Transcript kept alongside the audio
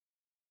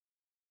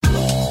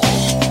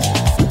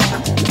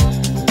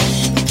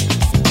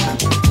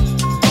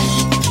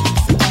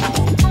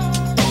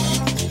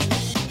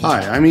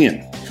Hi, I'm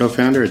Ian,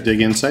 co-founder at Dig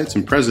Insights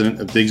and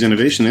president of Dig's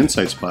innovation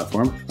insights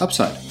platform,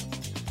 Upside.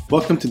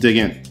 Welcome to Dig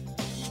In.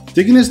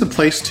 Dig In is the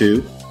place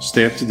to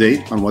stay up to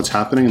date on what's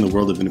happening in the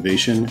world of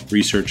innovation,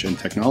 research, and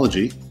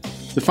technology,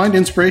 to find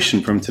inspiration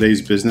from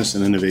today's business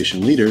and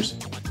innovation leaders,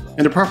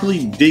 and to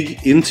properly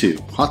dig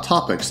into hot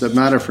topics that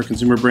matter for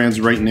consumer brands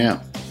right now.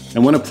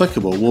 And when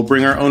applicable, we'll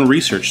bring our own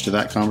research to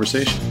that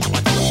conversation.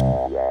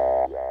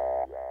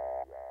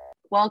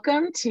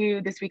 Welcome to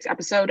this week's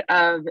episode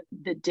of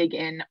the Dig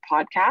In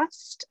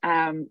podcast.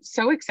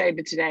 So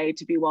excited today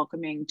to be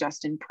welcoming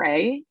Justin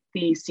Prey,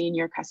 the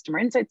Senior Customer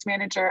Insights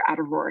Manager at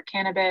Aurora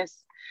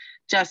Cannabis.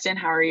 Justin,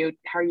 how are you?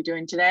 How are you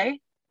doing today?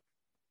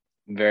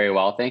 Very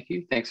well, thank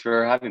you. Thanks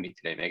for having me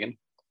today, Megan.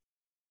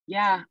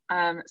 Yeah,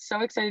 so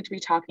excited to be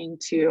talking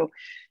to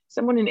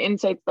someone in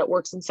insights that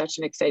works in such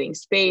an exciting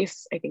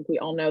space. I think we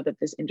all know that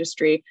this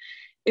industry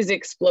is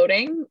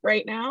exploding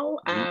right now.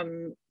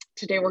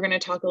 Today, we're going to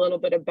talk a little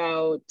bit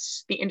about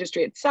the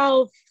industry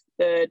itself,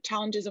 the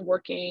challenges of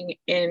working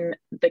in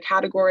the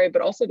category,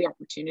 but also the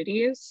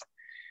opportunities,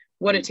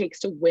 what it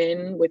takes to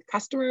win with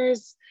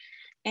customers,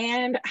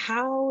 and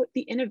how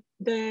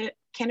the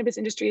cannabis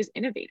industry is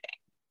innovating.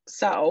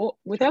 So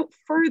without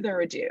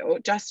further ado,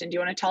 Justin, do you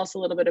want to tell us a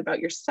little bit about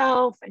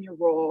yourself and your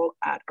role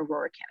at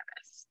Aurora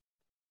Cannabis?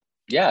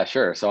 Yeah,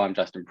 sure. So I'm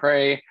Justin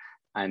Prey.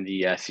 I'm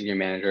the Senior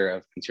Manager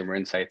of Consumer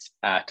Insights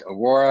at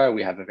Aurora.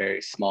 We have a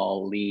very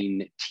small,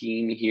 lean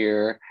team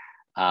here.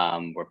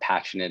 We're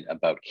passionate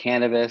about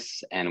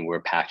cannabis and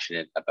we're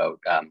passionate about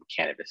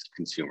cannabis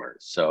consumers.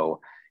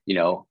 So,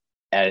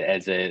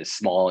 as a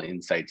small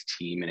insights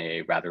team in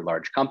a rather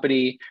large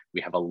company,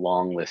 we have a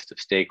long list of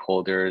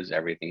stakeholders,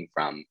 everything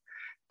from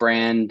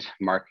brand,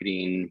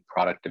 marketing,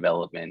 product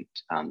development,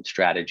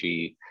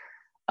 strategy.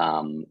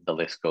 The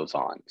list goes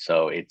on.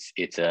 So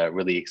it's a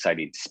really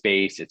exciting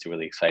space. It's a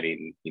really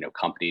exciting,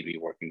 company to be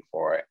working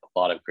for. A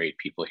lot of great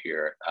people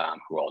here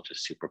who are all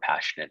just super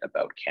passionate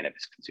about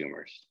cannabis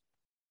consumers.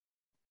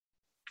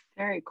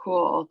 Very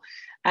cool.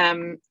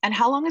 And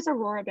how long has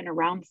Aurora been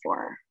around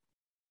for?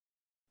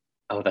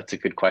 Oh, that's a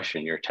good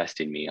question. You're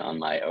testing me on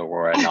my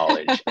Aurora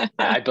knowledge.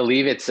 I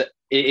believe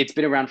it's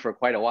been around for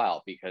quite a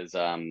while because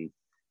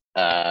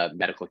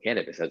medical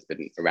cannabis has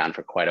been around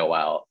for quite a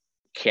while.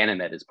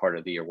 Cannabis is part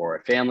of the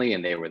Aurora family,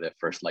 and they were the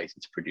first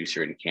licensed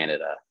producer in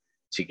Canada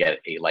to get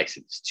a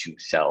license to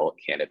sell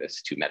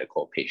cannabis to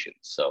medical patients.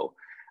 So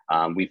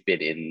we've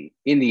been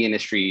in the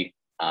industry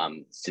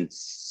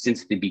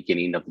since the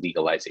beginning of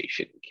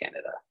legalization in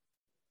Canada.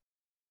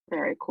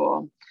 Very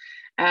cool.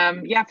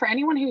 For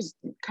anyone who's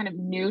kind of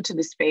new to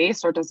the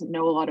space or doesn't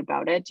know a lot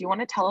about it, do you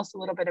want to tell us a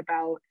little bit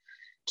about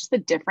just the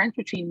difference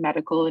between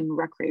medical and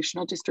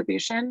recreational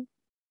distribution?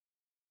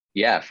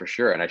 Yeah, for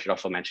sure. And I should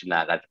also mention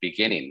that at the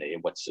beginning,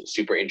 what's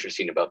super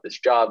interesting about this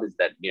job is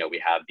that,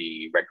 we have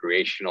the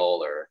recreational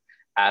or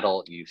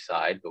adult use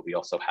side, but we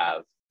also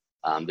have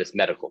this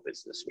medical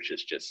business, which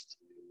is just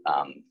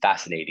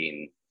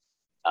fascinating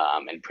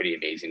and pretty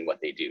amazing what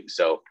they do.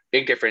 So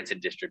big difference in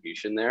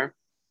distribution there.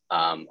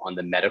 On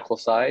the medical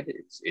side,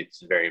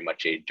 it's very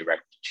much a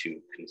direct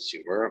to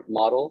consumer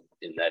model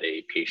in that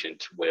a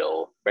patient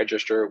will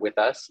register with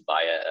us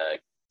via a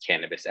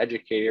cannabis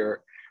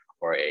educator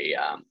or a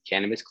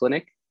cannabis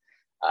clinic,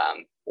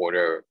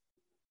 order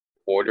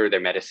their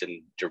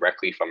medicine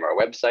directly from our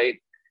website,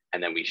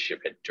 and then we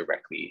ship it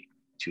directly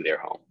to their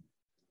home.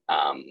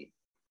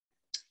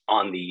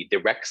 On the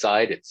direct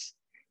side,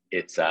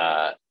 it's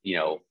a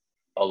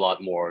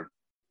lot more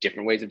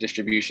different ways of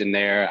distribution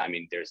there. I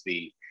mean,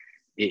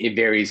 it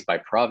varies by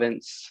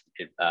province,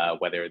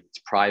 whether it's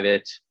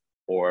private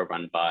or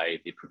run by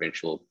the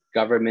provincial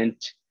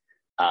government.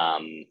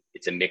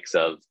 It's a mix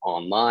of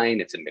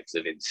online, it's a mix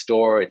of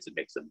in-store, it's a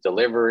mix of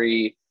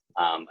delivery,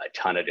 a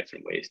ton of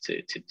different ways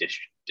to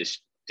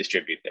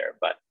distribute there.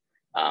 But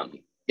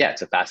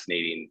it's a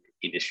fascinating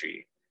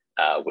industry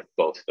with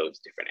both those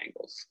different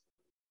angles.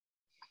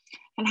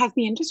 And has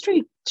the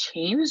industry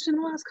changed in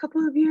the last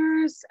couple of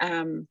years?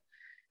 I'm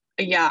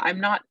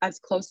not as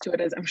close to it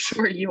as I'm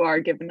sure you are,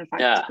 given the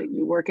fact that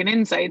you work in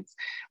insights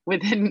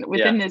within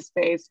this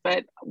space.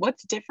 But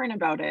what's different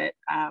about it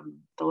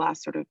the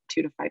last sort of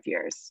 2 to 5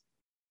 years?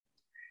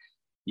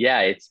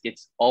 Yeah,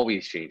 it's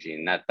always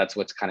changing. That's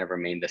what's kind of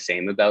remained the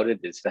same about it,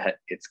 is that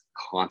it's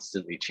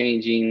constantly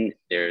changing.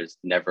 There's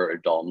never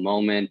a dull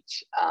moment.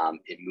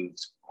 It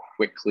moves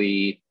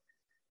quickly.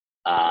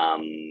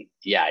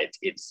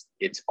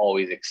 It's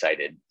always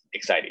exciting.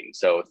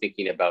 So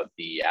thinking about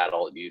the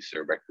adult use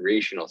or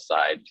recreational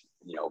side,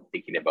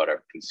 thinking about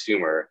our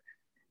consumer,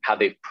 how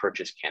they've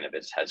purchased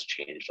cannabis has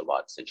changed a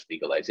lot since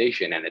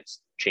legalization, and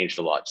it's changed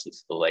a lot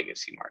since the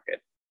legacy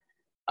market.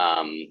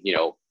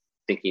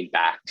 Thinking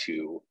back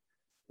to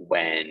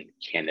when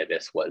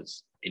cannabis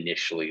was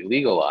initially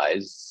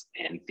legalized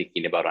and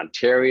thinking about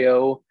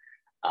Ontario,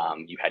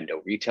 you had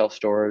no retail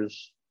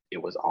stores.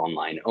 It was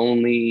online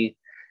only.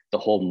 The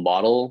whole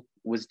model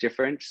was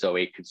different. So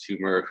a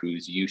consumer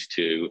who's used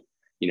to,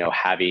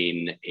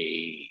 having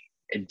a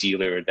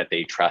dealer that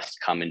they trust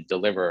come and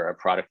deliver a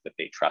product that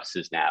they trust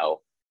is now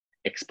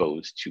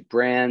exposed to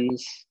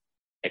brands,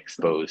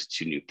 exposed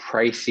to new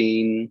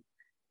pricing,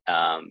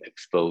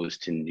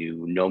 exposed to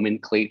new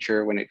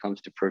nomenclature when it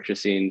comes to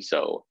purchasing.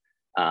 So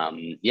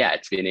yeah,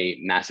 it's been a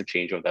massive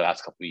change over the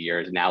last couple of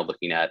years. Now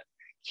looking at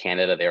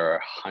Canada, there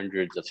are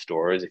hundreds of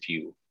stores. If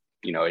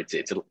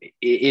it's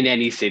in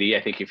any city,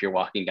 I think if you're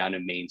walking down a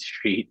main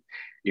street,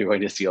 you're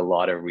going to see a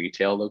lot of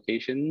retail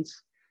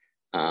locations.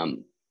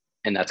 And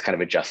that's kind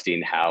of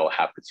adjusting how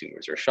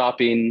consumers are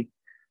shopping,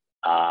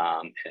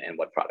 and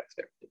what products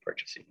they're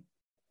purchasing.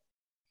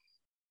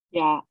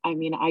 Yeah, I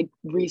mean, I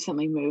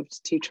recently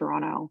moved to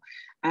Toronto,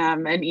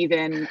 and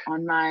even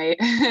on my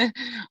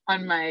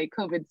on my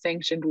COVID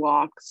sanctioned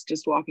walks,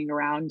 just walking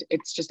around,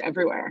 it's just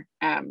everywhere.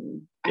 I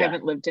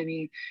haven't lived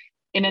in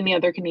any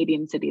other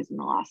Canadian cities in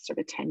the last sort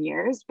of 10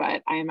 years,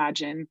 but I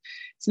imagine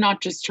it's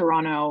not just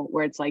Toronto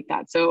where it's like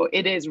that. So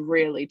it is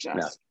really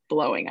just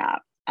blowing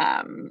up,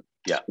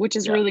 which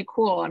is really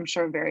cool. I'm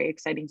sure a very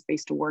exciting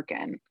space to work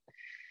in.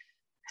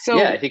 So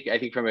yeah, I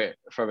think from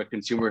a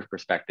consumer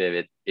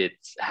perspective,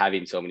 it's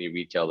having so many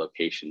retail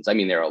locations. I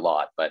mean, there are a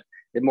lot, but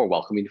they're more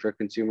welcoming for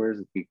consumers.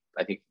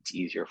 I think it's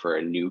easier for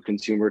a new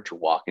consumer to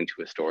walk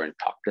into a store and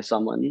talk to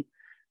someone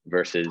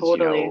versus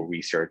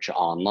research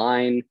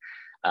online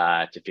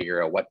to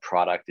figure out what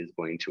product is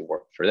going to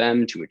work for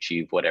them to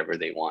achieve whatever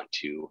they want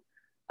to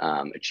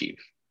achieve.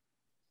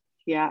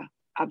 Yeah,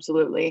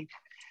 absolutely.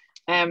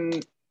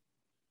 When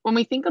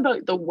we think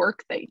about the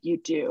work that you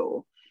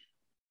do,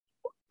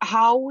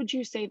 how would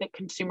you say that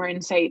consumer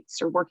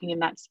insights or working in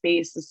that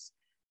space is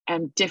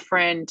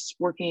different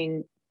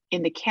working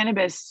in the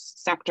cannabis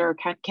sector,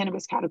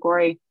 cannabis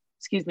category,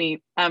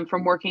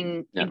 from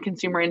working in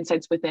consumer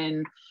insights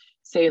within,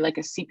 say, like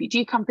a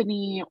CPG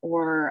company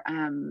or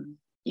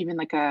even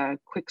like a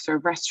quick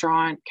serve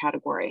restaurant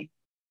category?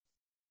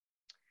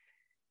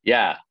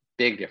 Yeah,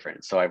 big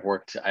difference. So I've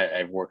worked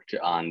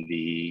on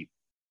the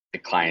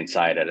client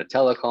side at a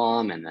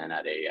telecom and then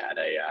at a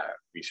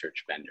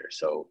research vendor.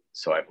 So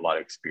I have a lot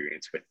of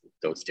experience with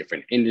those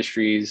different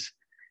industries.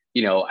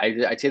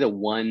 I'd say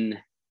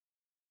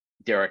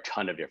there are a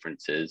ton of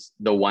differences.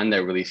 The one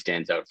that really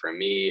stands out for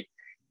me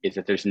is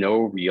that there's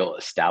no real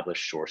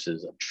established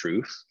sources of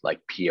truth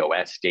like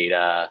POS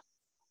data,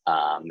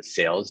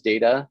 sales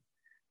data.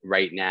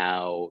 Right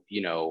now,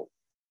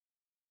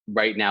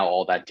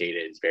 all that data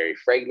is very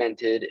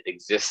fragmented. It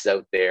exists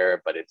out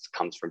there, but it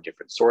comes from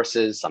different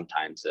sources,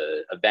 sometimes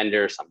a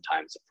vendor,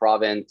 sometimes a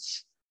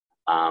province.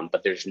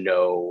 But there's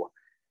no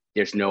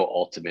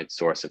ultimate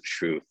source of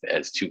truth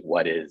as to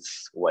what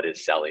is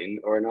selling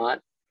or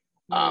not.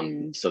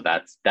 So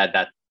that's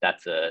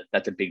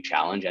a big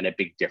challenge and a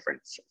big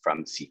difference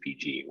from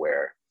CPG,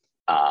 where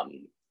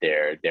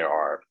there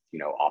are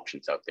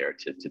options out there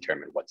to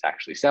determine what's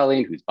actually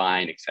selling, who's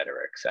buying, et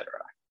cetera, et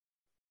cetera.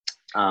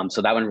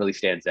 So that one really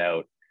stands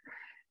out.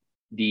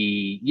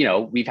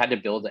 We've had to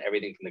build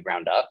everything from the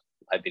ground up.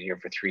 I've been here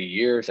for 3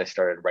 years. I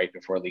started right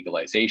before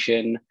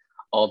legalization.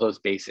 All those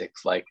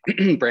basics like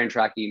brand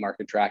tracking,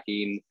 market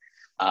tracking,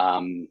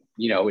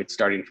 it's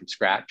starting from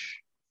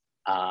scratch,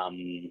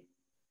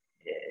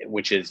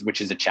 which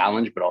is a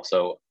challenge, but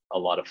also a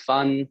lot of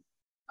fun,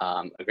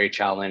 a great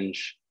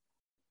challenge.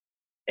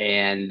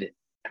 And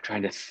I'm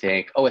trying to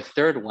think, a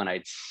third one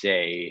I'd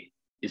say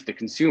is the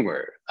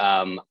consumer.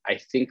 I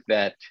think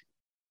that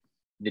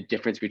the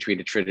difference between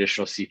a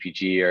traditional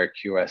CPG or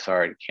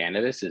QSR and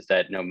cannabis is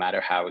that no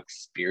matter how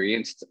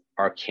experienced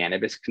our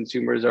cannabis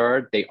consumers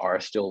are, they are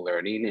still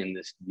learning in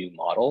this new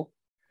model.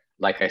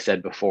 Like I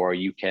said before,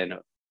 you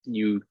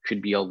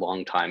could be a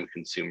long-time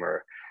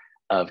consumer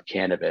of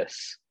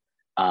cannabis.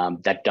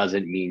 That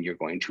doesn't mean you're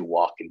going to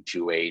walk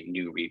into a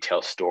new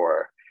retail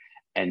store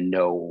and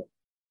know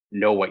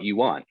what you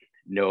want,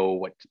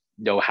 know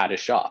how to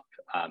shop.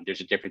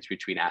 There's a difference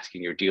between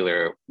asking your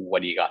dealer,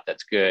 what do you got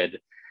that's good,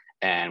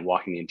 and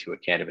walking into a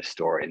cannabis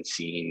store and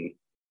seeing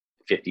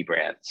 50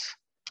 brands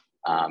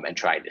and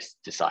trying to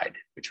decide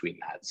between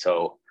that.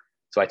 So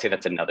I'd say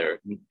that's another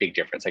big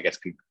difference, I guess,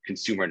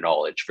 consumer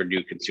knowledge for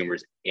new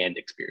consumers and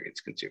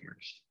experienced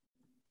consumers.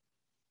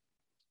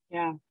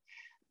 Yeah,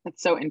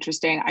 that's so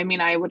interesting. I mean,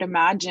 I would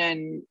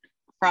imagine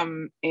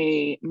from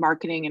a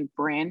marketing and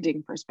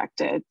branding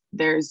perspective,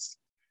 there's,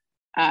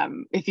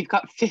 if you've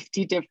got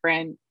 50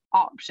 different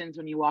options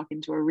when you walk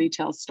into a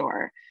retail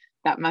store,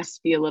 that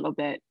must be a little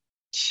bit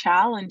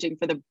challenging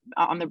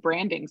on the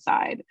branding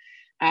side.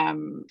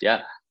 Do you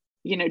have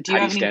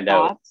any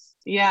thoughts?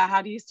 Yeah,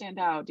 how do you stand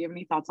out? Do you have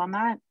any thoughts on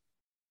that?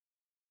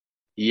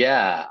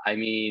 Yeah, I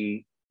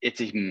mean, it's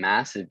a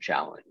massive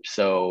challenge.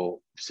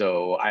 So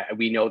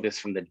we know this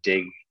from the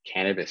Dig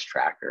Cannabis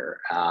tracker.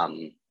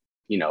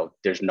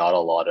 There's not a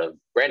lot of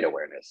brand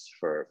awareness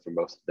for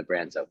most of the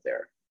brands out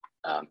there.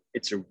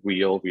 It's a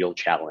real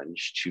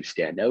challenge to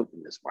stand out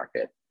in this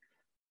market.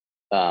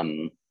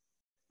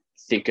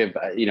 Think of,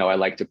 I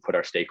like to put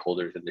our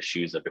stakeholders in the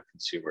shoes of a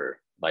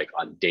consumer, like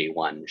on day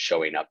one,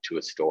 showing up to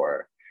a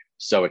store,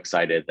 so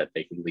excited that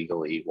they can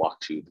legally walk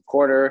to the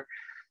corner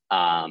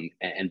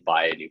and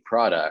buy a new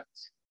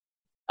product.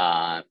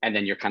 And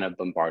then you're kind of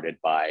bombarded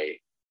by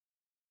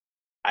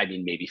I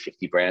mean, maybe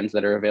 50 brands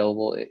that are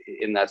available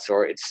in that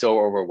store. It's so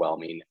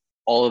overwhelming.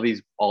 All of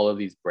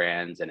these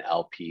brands and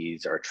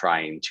LPs are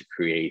trying to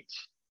create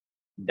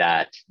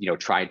that,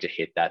 trying to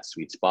hit that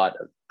sweet spot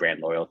of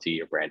brand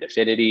loyalty or brand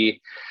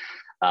affinity.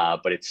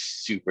 But it's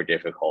super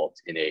difficult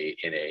in a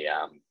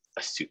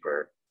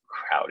super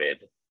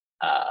crowded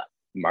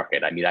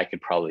market. I mean, I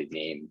could probably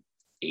name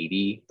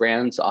 80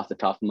 brands off the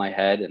top of my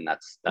head, and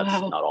that's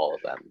Wow. not all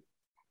of them.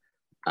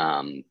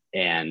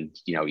 And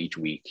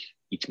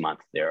each month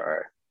there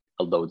are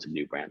loads of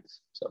new brands.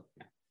 So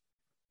yeah.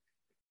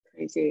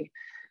 Crazy.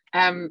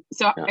 Are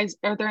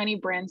there any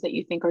brands that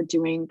you think are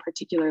doing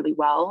particularly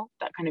well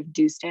that kind of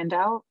do stand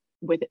out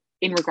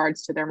in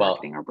regards to their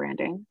marketing or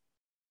branding?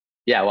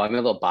 Yeah, well, I'm a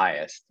little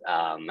biased.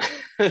 Yeah,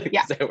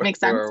 makes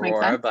sense. Aurora, makes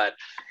sense. but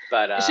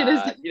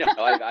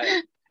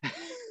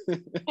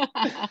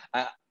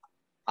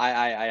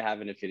I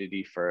have an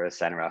affinity for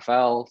San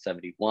Rafael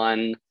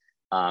 71.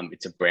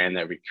 It's a brand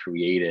that we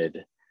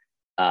created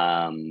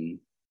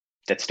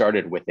that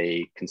started with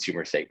a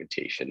consumer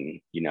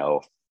segmentation,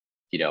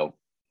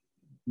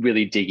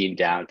 really digging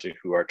down to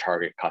who our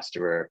target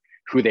customer,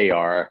 who they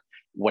are,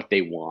 what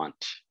they want,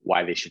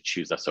 why they should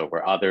choose us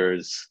over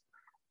others.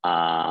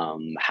 How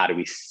do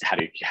we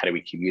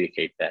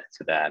communicate that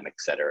to them, et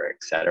cetera,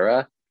 et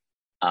cetera.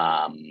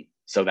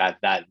 So that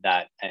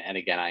and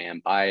again, I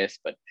am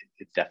biased, but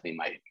it's definitely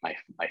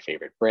my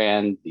favorite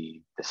brand.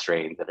 The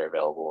strains that are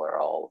available are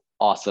all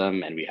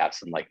awesome, and we have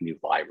some like new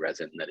live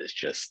resin that is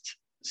just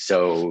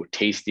so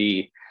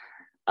tasty,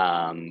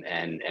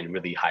 and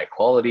really high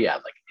quality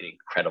at like an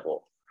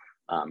incredible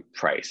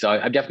price. So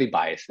I'm definitely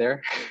biased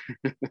there,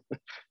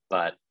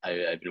 but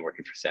I've been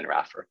working for San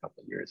Raf for a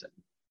couple of years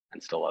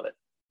and still love it.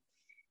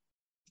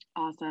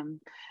 Awesome.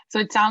 So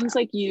it sounds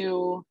like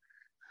from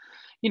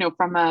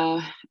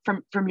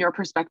your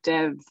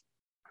perspective,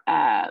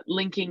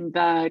 linking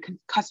the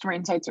customer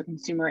insights or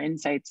consumer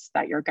insights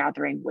that you're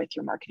gathering with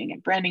your marketing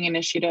and branding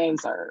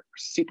initiatives are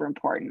super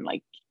important.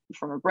 Like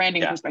from a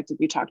branding perspective,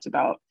 we talked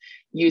about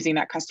using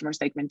that customer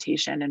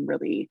segmentation and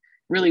really,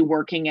 really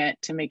working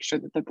it to make sure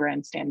that the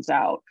brand stands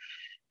out.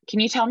 Can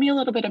you tell me a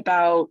little bit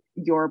about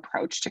your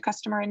approach to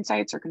customer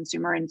insights or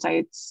consumer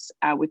insights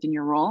within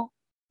your role?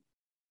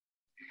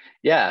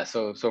 Yeah,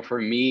 so for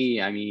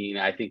me, I mean,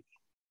 I think,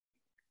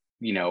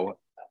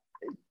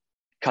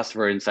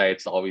 customer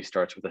insights always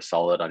starts with a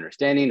solid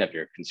understanding of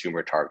your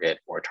consumer target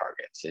or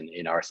targets.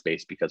 In our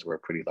space, because we're a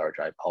pretty large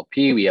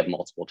LP, we have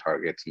multiple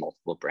targets,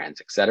 multiple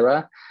brands, et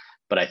cetera.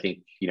 But I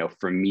think,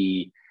 for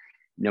me,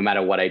 no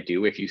matter what I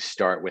do, if you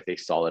start with a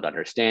solid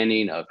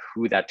understanding of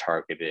who that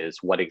target is,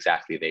 what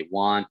exactly they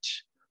want,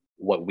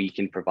 what we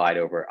can provide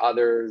over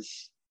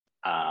others,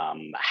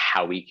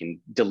 how we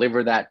can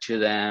deliver that to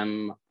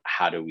them,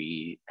 how do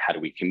we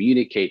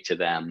communicate to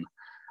them?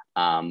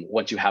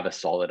 Once you have a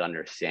solid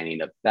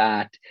understanding of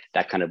that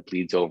kind of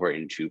bleeds over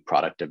into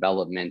product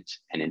development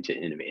and into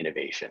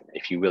innovation.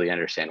 If you really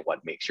understand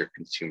what makes your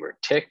consumer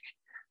tick,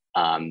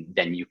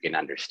 then you can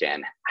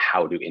understand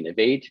how to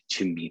innovate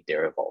to meet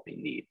their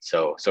evolving needs.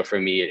 So for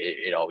me,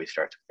 it always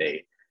starts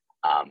with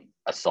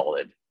a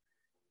solid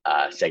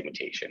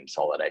segmentation,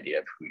 solid idea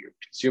of who your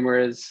consumer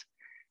is.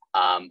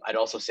 I'd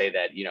also say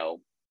that,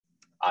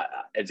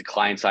 as a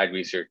client-side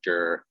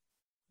researcher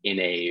in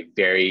a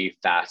very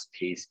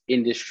fast-paced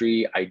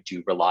industry, I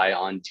do rely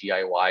on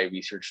DIY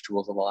research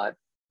tools a lot.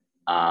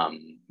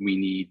 We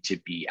need to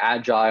be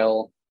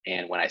agile,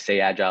 and when I say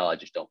agile,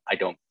 I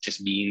don't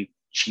just mean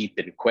cheap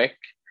and quick.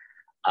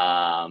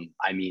 I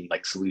mean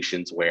like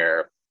solutions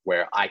where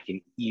I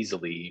can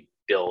easily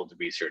build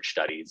research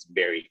studies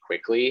very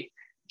quickly,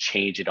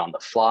 change it on the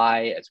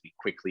fly as we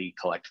quickly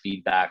collect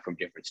feedback from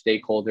different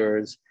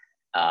stakeholders,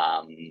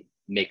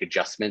 make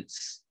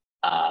adjustments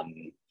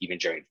even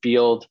during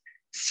field,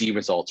 see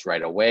results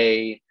right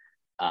away.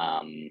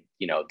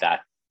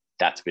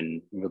 That's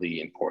been really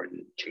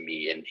important to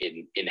me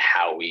in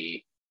how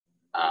we,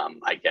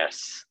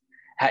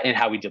 in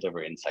how we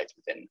deliver insights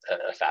within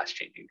a fast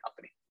changing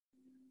company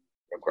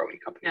or growing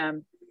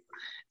company.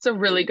 It's a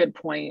really good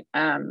point,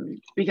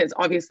 because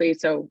obviously,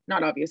 so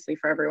not obviously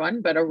for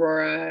everyone, but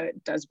Aurora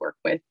does work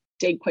with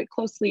Dig quite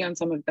closely on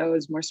some of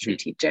those more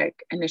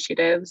strategic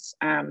initiatives.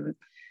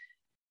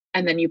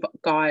 And then you've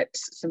got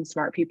some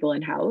smart people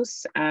in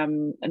house,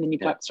 and then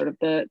you've got sort of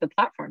the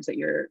platforms that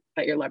you're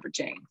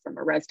leveraging from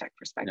a ResTech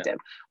perspective.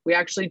 We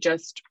actually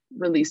just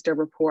released a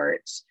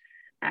report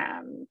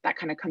that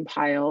kind of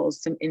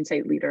compiles some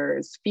insight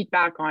leaders'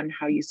 feedback on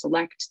how you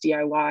select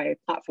DIY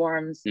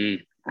platforms,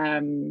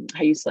 how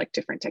you select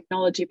different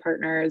technology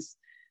partners.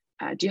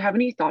 Do you have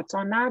any thoughts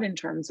on that in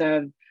terms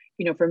of,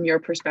 from your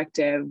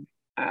perspective,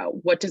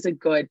 what does a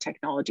good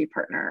technology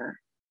partner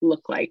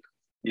look like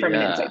from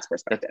an insights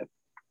perspective?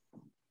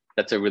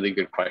 That's a really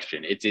good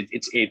question.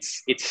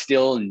 It's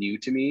still new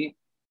to me.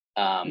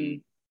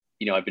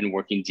 I've been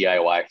working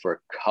DIY for a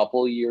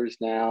couple years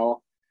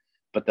now,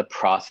 but the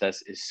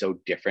process is so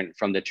different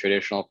from the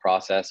traditional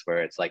process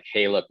where it's like,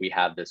 hey, look, we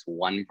have this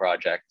one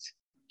project.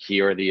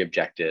 Here are the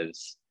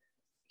objectives.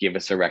 Give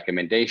us a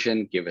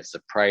recommendation, give us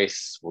a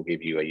price. We'll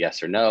give you a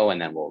yes or no, and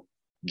then we'll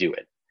do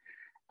it.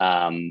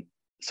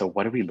 So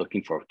what are we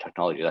looking for with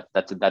technology?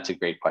 That's a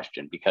great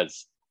question,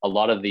 because a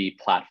lot of the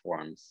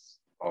platforms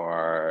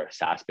are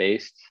SaaS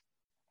based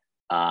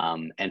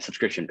and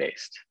subscription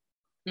based.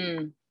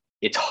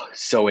 It's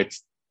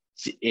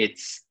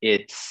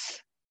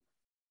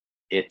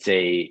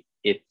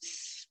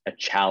a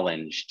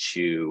challenge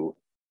to.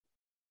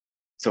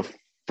 So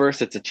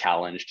first, it's a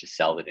challenge to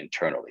sell it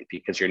internally,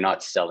 because you're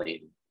not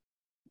selling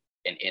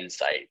an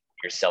insight,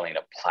 you're selling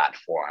a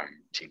platform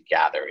to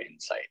gather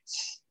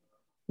insights,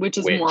 which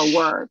is more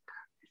work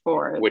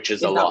for. Which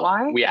is a lot.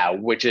 Why? Yeah,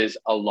 which is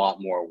a lot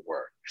more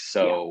work.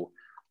 So,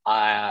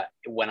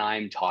 when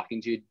I'm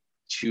talking to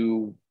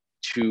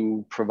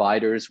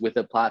providers with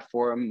a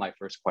platform, my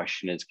first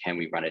question is, can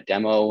we run a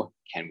demo?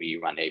 Can we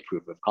run a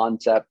proof of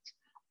concept?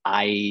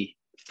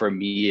 For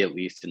me, at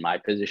least in my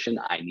position,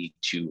 I need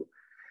to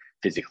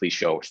physically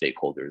show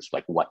stakeholders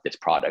like what this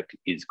product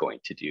is going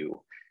to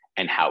do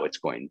and how it's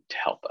going to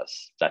help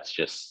us. That's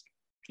just,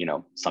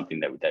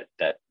 something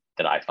that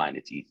I find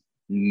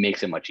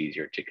makes it much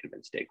easier to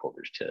convince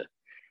stakeholders to,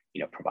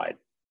 provide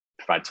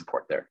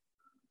support there.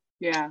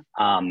 Yeah.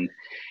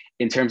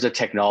 In terms of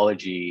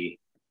technology,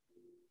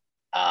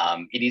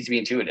 it needs to be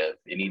intuitive.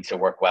 It needs to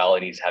work well.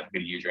 It needs to have a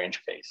good user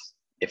interface.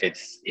 If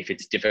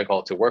it's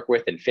difficult to work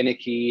with and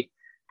finicky,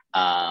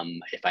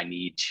 if I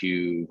need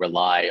to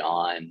rely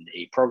on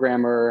a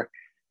programmer,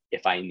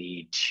 if I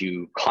need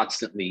to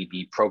constantly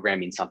be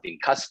programming something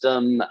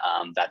custom,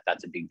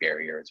 that's a big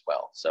barrier as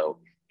well. So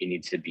it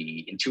needs to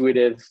be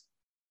intuitive,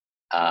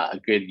 a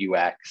good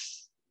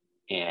UX,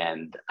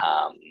 and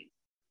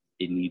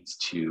it needs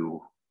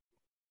to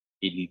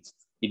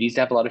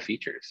have a lot of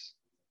features.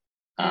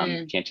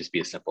 It can't just be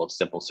a simple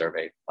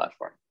survey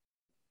platform.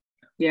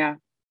 Yeah,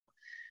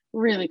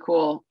 really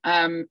cool.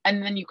 And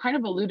then you kind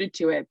of alluded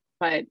to it,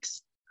 but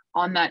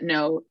on that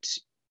note,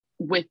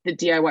 with the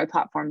DIY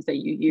platforms that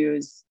you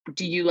use,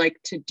 do you like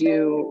to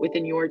do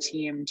within your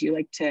team, do you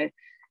like to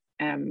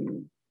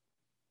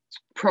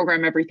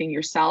program everything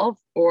yourself,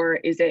 or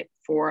is it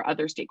for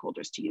other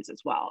stakeholders to use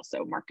as well?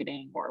 So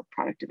marketing or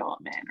product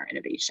development or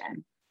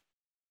innovation?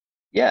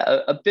 Yeah,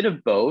 a bit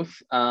of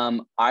both.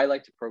 I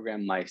like to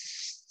program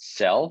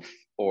myself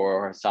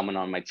or someone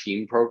on my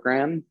team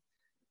program.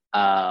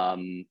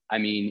 It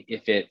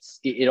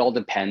all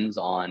depends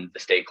on the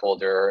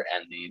stakeholder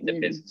and the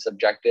business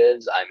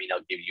objectives. I'll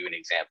give you an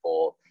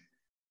example.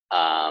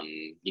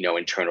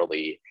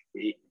 Internally,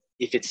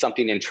 if it's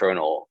something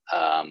internal,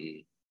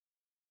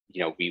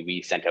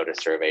 we sent out a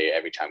survey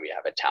every time we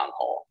have a town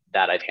hall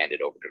that I've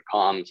handed over to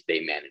comms.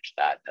 They manage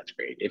that. That's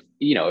great. If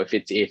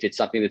it's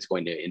something that's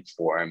going to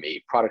inform a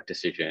product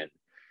decision,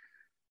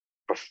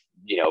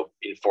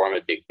 inform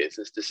a big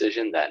business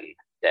decision, then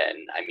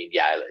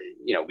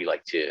we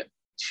like to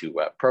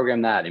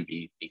program that and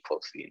be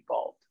closely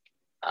involved.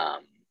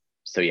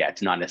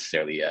 It's not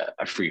necessarily a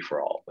free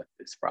for all with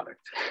this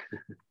product.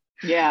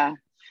 Yeah,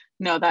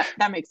 no,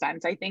 that makes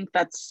sense. I think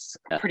that's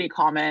pretty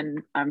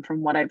common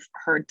from what I've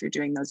heard through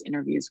doing those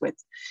interviews with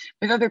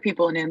other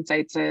people in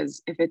insights,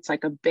 is if it's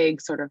like a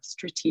big sort of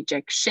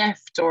strategic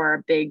shift or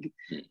a big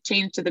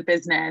change to the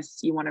business,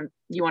 you want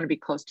to be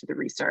close to the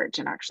research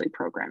and actually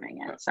programming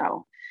it.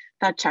 So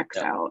that checks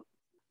out.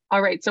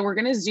 All right, so we're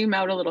going to zoom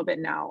out a little bit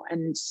now,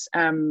 and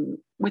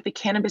with the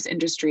cannabis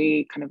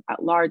industry kind of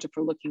at large, if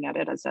we're looking at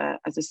it as a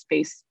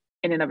space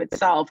in and of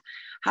itself,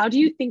 how do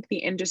you think the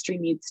industry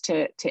needs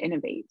to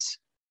innovate?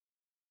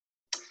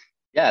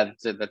 Yeah,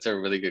 that's a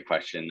really good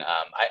question.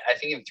 I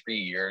think in 3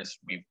 years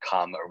we've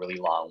come a really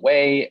long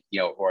way.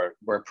 Or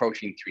we're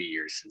approaching 3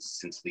 years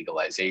since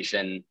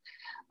legalization.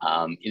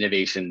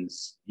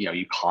 Innovations,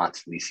 you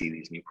constantly see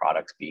these new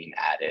products being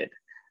added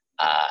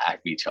at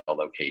retail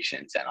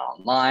locations and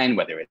online,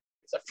 whether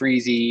it's a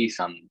freezy,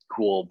 some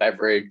cool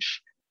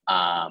beverage,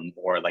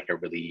 or like a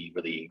really,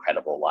 really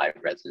incredible live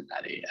resin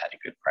at a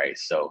good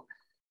price. So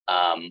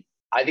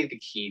I think the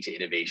key to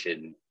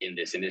innovation in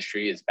this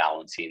industry is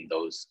balancing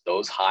those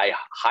high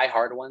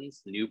hard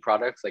ones, new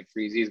products like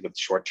freezies, with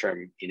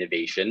short-term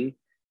innovation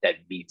that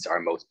meets our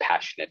most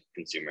passionate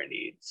consumer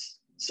needs.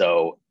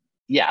 So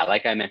yeah,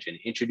 like I mentioned,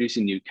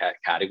 introducing new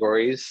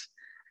categories,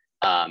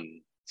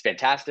 it's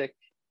fantastic,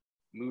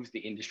 moves the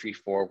industry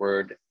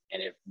forward,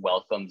 and it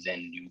welcomes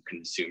in new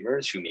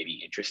consumers who may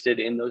be interested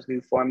in those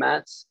new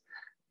formats.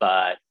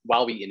 But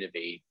while we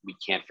innovate, we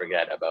can't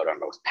forget about our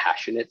most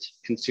passionate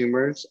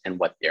consumers and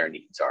what their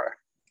needs are.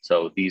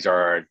 So these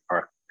are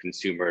our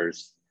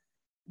consumers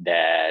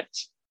that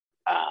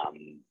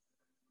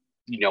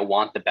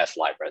want the best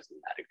live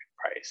resin at a good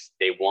price.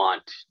 They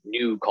want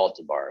new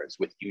cultivars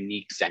with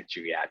unique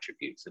sensory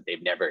attributes that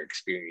they've never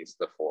experienced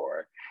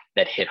before,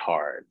 that hit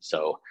hard.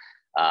 So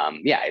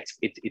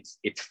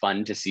it's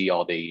fun to see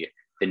all the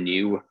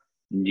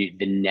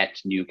net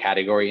new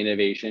category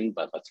innovation,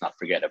 but let's not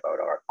forget about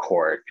our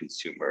core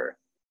consumer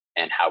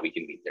and how we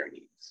can meet their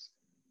needs.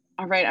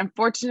 All right.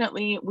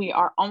 Unfortunately, we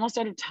are almost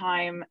out of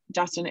time.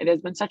 Justin, it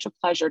has been such a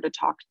pleasure to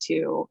talk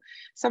to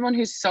someone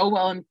who's so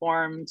well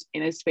informed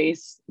in a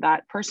space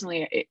that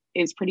personally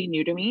is pretty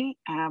new to me.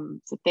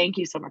 So thank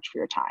you so much for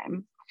your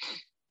time.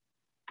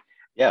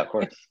 Yeah, of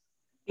course.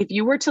 If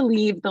you were to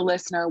leave the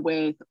listener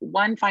with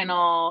one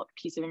final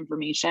piece of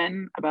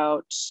information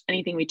about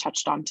anything we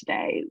touched on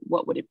today,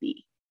 what would it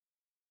be?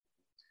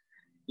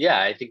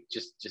 Yeah, I think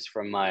just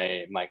from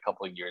my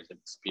couple of years of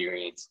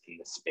experience in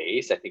the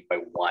space, I think my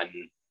one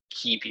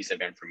key piece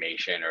of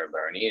information or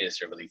learning is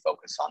to really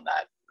focus on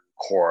that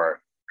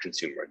core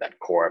consumer, that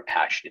core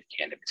passionate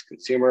cannabis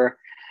consumer.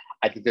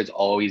 I think there's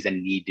always a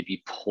need to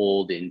be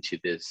pulled into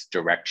this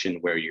direction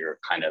where you're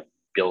kind of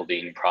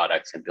building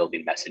products and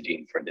building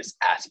messaging for this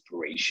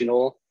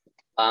aspirational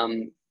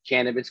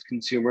cannabis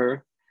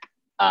consumer.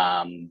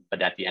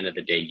 But at the end of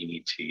the day, you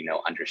need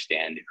to,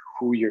 understand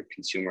who your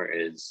consumer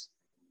is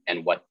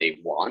and what they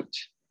want.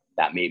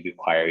 That may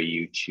require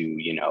you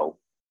to,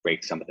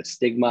 break some of the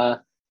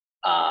stigma,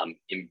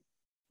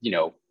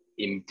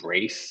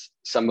 embrace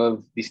some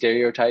of the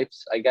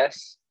stereotypes, I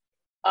guess,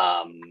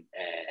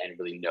 and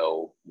really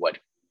know what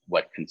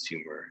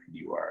consumer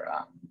you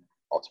are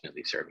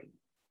ultimately serving.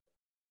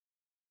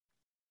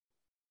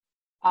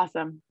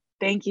 Awesome.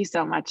 Thank you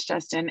so much,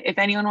 Justin. If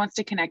anyone wants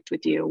to connect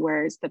with you,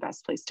 where's the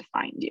best place to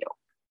find you?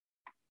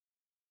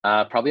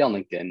 Probably on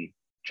LinkedIn,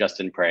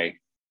 Justin Prey.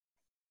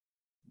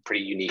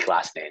 Pretty unique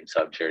last name,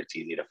 so I'm sure it's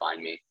easy to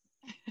find me.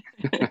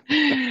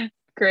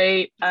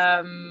 Great.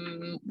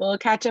 We'll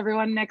catch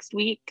everyone next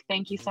week.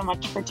 Thank you so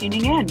much for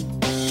tuning in.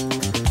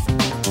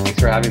 Thanks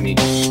for having me.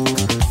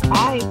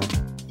 Bye.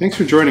 Thanks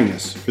for joining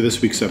us for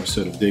this week's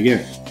episode of Dig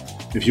In.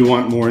 If you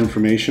want more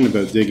information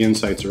about Dig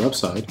Insights or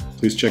Upside,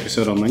 please check us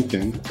out on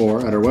LinkedIn or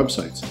at our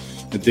websites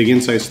at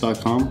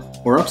diginsights.com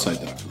or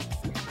upside.com.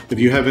 If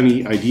you have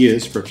any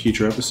ideas for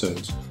future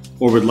episodes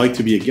or would like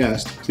to be a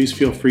guest, please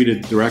feel free to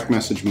direct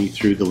message me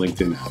through the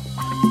LinkedIn app.